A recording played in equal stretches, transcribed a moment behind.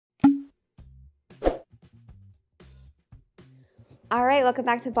All right, welcome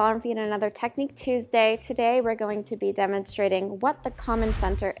back to Ballroom Feed, another Technique Tuesday. Today we're going to be demonstrating what the common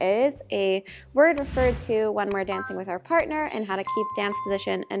center is, a word referred to when we're dancing with our partner, and how to keep dance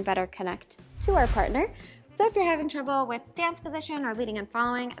position and better connect to our partner. So if you're having trouble with dance position or leading and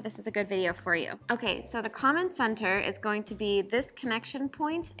following, this is a good video for you. Okay, so the common center is going to be this connection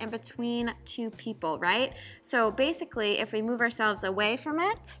point in between two people, right? So basically, if we move ourselves away from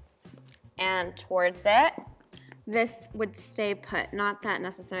it and towards it, this would stay put, not that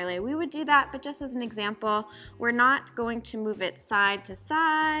necessarily we would do that, but just as an example, we're not going to move it side to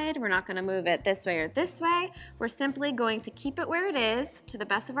side, we're not going to move it this way or this way, we're simply going to keep it where it is to the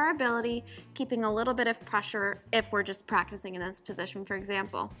best of our ability, keeping a little bit of pressure if we're just practicing in this position, for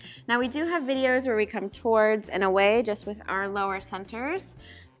example. Now we do have videos where we come towards and away just with our lower centers,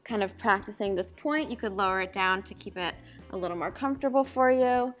 kind of practicing this point. You could lower it down to keep it a little more comfortable for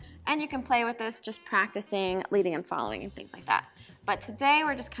you. And you can play with this just practicing leading and following and things like that. But today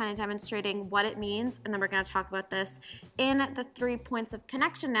we're just kind of demonstrating what it means, and then we're going to talk about this in the 3 points of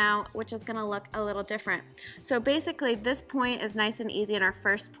connection now, which is going to look a little different. So basically this point is nice and easy in our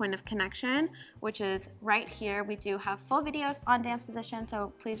first point of connection, which is right here. We do have full videos on dance position,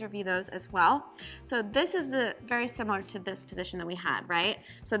 so please review those as well. So this is very similar to this position that we had, right?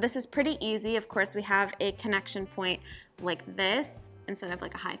 So this is pretty easy. Of course, we have a connection point like this instead of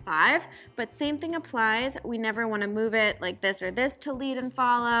like a high five, but same thing applies. We never want to move it like this or this to lead and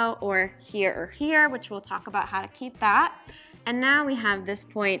follow, or here, which we'll talk about how to keep that. And now we have this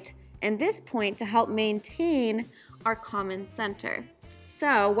point and this point to help maintain our common center.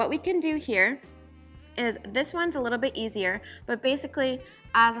 So what we can do here is, this one's a little bit easier, but basically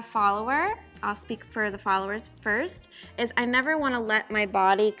as a follower, I'll speak for the followers first, is I never want to let my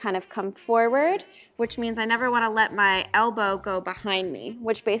body kind of come forward, which means I never want to let my elbow go behind me,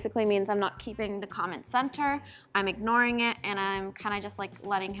 which basically means I'm not keeping the common center, I'm ignoring it, and I'm kind of just like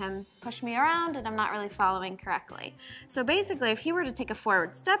letting him push me around, and I'm not really following correctly. So basically, if he were to take a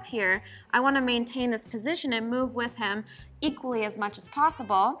forward step here, I want to maintain this position and move with him equally as much as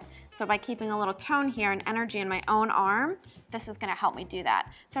possible. So by keeping a little tone here and energy in my own arm, this is going to help me do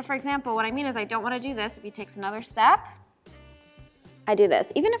that. So for example, what I mean is I don't want to do this. If he takes another step, I do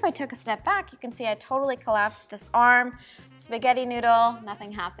this. Even if I took a step back, you can see I totally collapsed this arm, spaghetti noodle,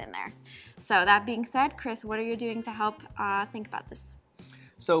 nothing happened there. So that being said, Chris, what are you doing to help think about this?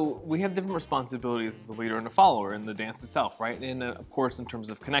 So we have different responsibilities as a leader and a follower in the dance itself, right? And of course, in terms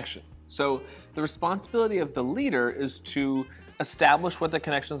of connection. So the responsibility of the leader is to establish what the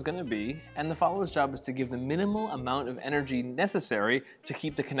connection is going to be, and the follower's job is to give the minimal amount of energy necessary to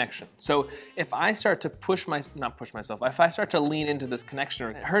keep the connection. So if I start to if I start to lean into this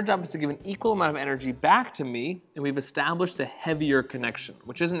connection, her job is to give an equal amount of energy back to me, and we've established a heavier connection,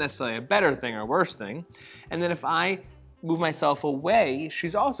 which isn't necessarily a better thing or worse thing. And then if I move myself away,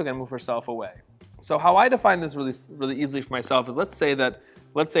 she's also going to move herself away. So how I define this really easily for myself is, let's say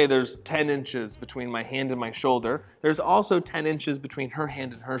there's 10 inches between my hand and my shoulder. There's also 10 inches between her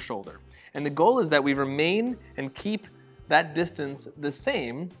hand and her shoulder. And the goal is that we remain and keep that distance the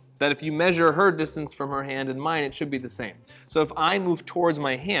same, that if you measure her distance from her hand and mine, it should be the same. So if I move towards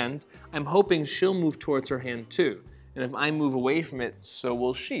my hand, I'm hoping she'll move towards her hand too. And if I move away from it, so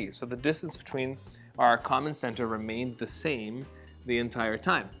will she. So the distance between our common center remained the same the entire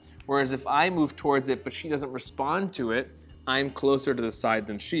time. Whereas if I move towards it, but she doesn't respond to it, I'm closer to the side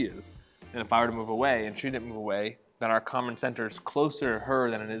than she is. And if I were to move away and she didn't move away, then our common center is closer to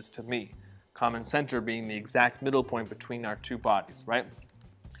her than it is to me. Common center being the exact middle point between our two bodies, right?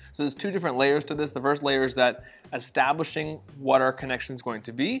 So there's two different layers to this. The first layer is that establishing what our connection is going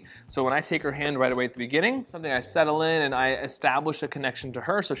to be. So when I take her hand right away at the beginning, something I settle in and I establish a connection to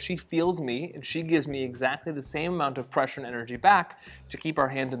her, so she feels me and she gives me exactly the same amount of pressure and energy back to keep our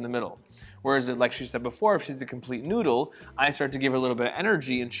hand in the middle. Whereas, like she said before, if she's a complete noodle, I start to give her a little bit of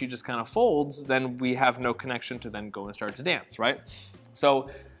energy and she just kind of folds, then we have no connection to then go and start to dance, right? So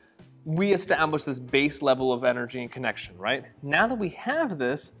we establish this base level of energy and connection, right? Now that we have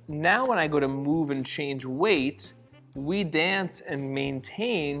this, now when I go to move and change weight, we dance and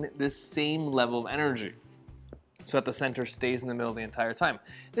maintain this same level of energy, so that the center stays in the middle the entire time.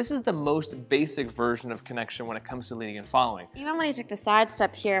 This is the most basic version of connection when it comes to leading and following. Even when he took the side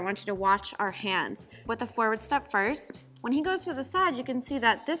step here, I want you to watch our hands. With the forward step first, when he goes to the side, you can see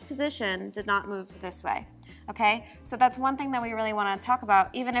that this position did not move this way. Okay, so that's one thing that we really want to talk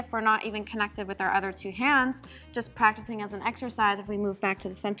about, even if we're not even connected with our other two hands, just practicing as an exercise. If we move back to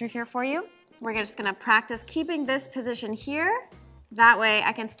the center here for you, we're just going to practice keeping this position here That way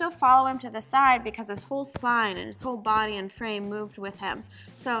I can still follow him to the side because his whole spine and his whole body and frame moved with him.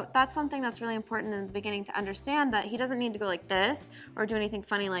 So that's something that's really important in the beginning to understand, that he doesn't need to go like this or do anything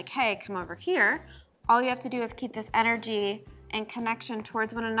funny like, hey, come over here. All you have to do is keep this energy and connection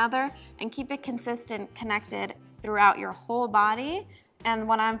towards one another and keep it consistent, connected throughout your whole body. And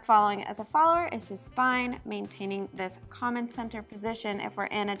what I'm following as a follower is his spine, maintaining this common center position if we're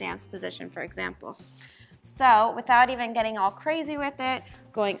in a dance position, for example. So without even getting all crazy with it,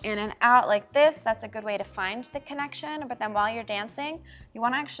 going in and out like this, that's a good way to find the connection. But then while you're dancing, you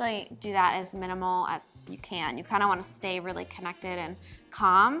want to actually do that as minimal as you can. You kind of want to stay really connected and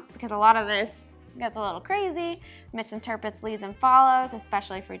calm, because a lot of this gets a little crazy, misinterprets leads and follows,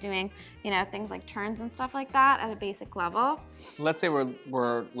 especially if we're doing, things like turns and stuff like that at a basic level. Let's say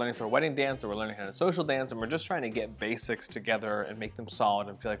we're learning for a wedding dance, or we're learning how to social dance, and we're just trying to get basics together and make them solid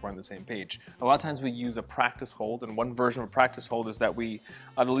and feel like we're on the same page. A lot of times we use a practice hold, and one version of a practice hold is that the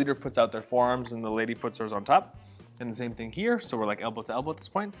leader puts out their forearms and the lady puts hers on top. And the same thing here, so we're like elbow to elbow at this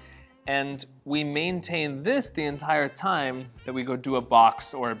point. And we maintain this the entire time that we go do a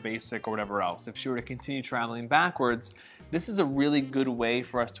box or a basic or whatever else. If she were to continue traveling backwards, this is a really good way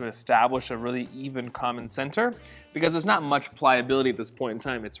for us to establish a really even common center, because there's not much pliability at this point in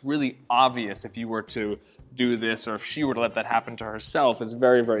time. It's really obvious if you were to do this, or if she were to let that happen to herself. It's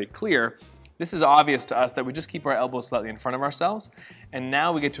very, very clear. This is obvious to us that we just keep our elbows slightly in front of ourselves, and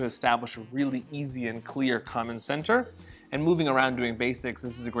now we get to establish a really easy and clear common center. And moving around doing basics,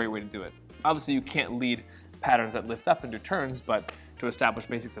 this is a great way to do it. Obviously, you can't lead patterns that lift up and do turns, but to establish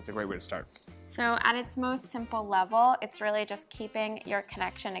basics, that's a great way to start. So at its most simple level, it's really just keeping your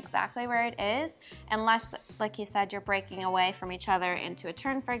connection exactly where it is, unless, like you said, you're breaking away from each other into a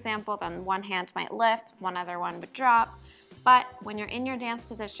turn, for example, then one hand might lift, one other one would drop. But when you're in your dance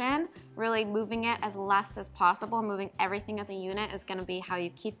position, really moving it as less as possible, moving everything as a unit, is gonna be how you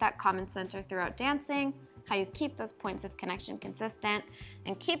keep that common center throughout dancing, how you keep those points of connection consistent,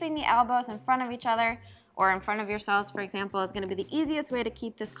 and keeping the elbows in front of each other or in front of yourselves, for example, is going to be the easiest way to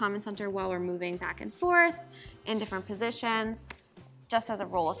keep this common center while we're moving back and forth in different positions, just as a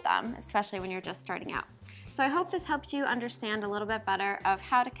rule of thumb, especially when you're just starting out. So I hope this helped you understand a little bit better of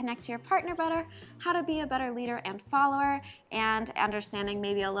how to connect to your partner better, how to be a better leader and follower, and understanding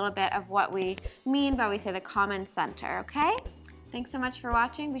maybe a little bit of what we mean by we say the common center, okay? Thanks so much for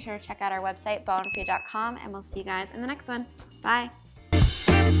watching. Be sure to check out our website, ballroom and we'll see you guys in the next one. Bye.